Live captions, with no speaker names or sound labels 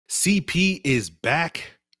CP is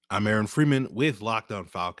back. I'm Aaron Freeman with Locked On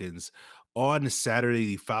Falcons. On Saturday,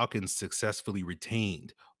 the Falcons successfully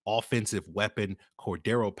retained offensive weapon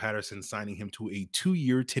Cordarrelle Patterson, signing him to a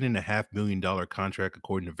 2-year, $10.5 million contract,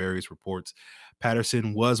 according to various reports.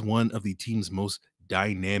 Patterson was one of the team's most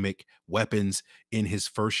dynamic weapons in his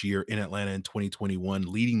first year in Atlanta in 2021,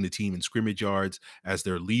 leading the team in scrimmage yards as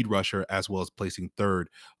their lead rusher, as well as placing third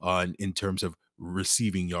in terms of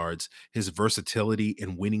receiving yards. His versatility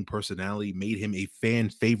and winning personality made him a fan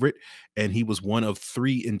favorite, and he was one of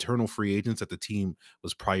 3 internal free agents that the team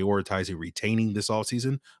was prioritizing retaining this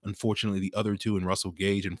offseason. Unfortunately, the other 2, in Russell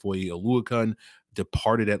Gage and Foye Oluokun,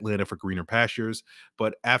 departed Atlanta for greener pastures.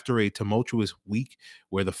 But after a tumultuous week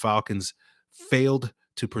where the Falcons failed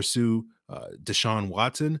to pursue Deshaun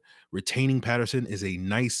Watson, retaining Patterson is a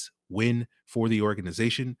nice win for the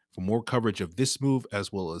organization. For more coverage of this move,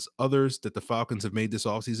 as well as others that the Falcons have made this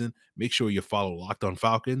offseason, make sure you follow Locked On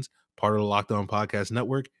Falcons, part of the Locked On Podcast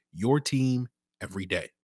Network, your team every day.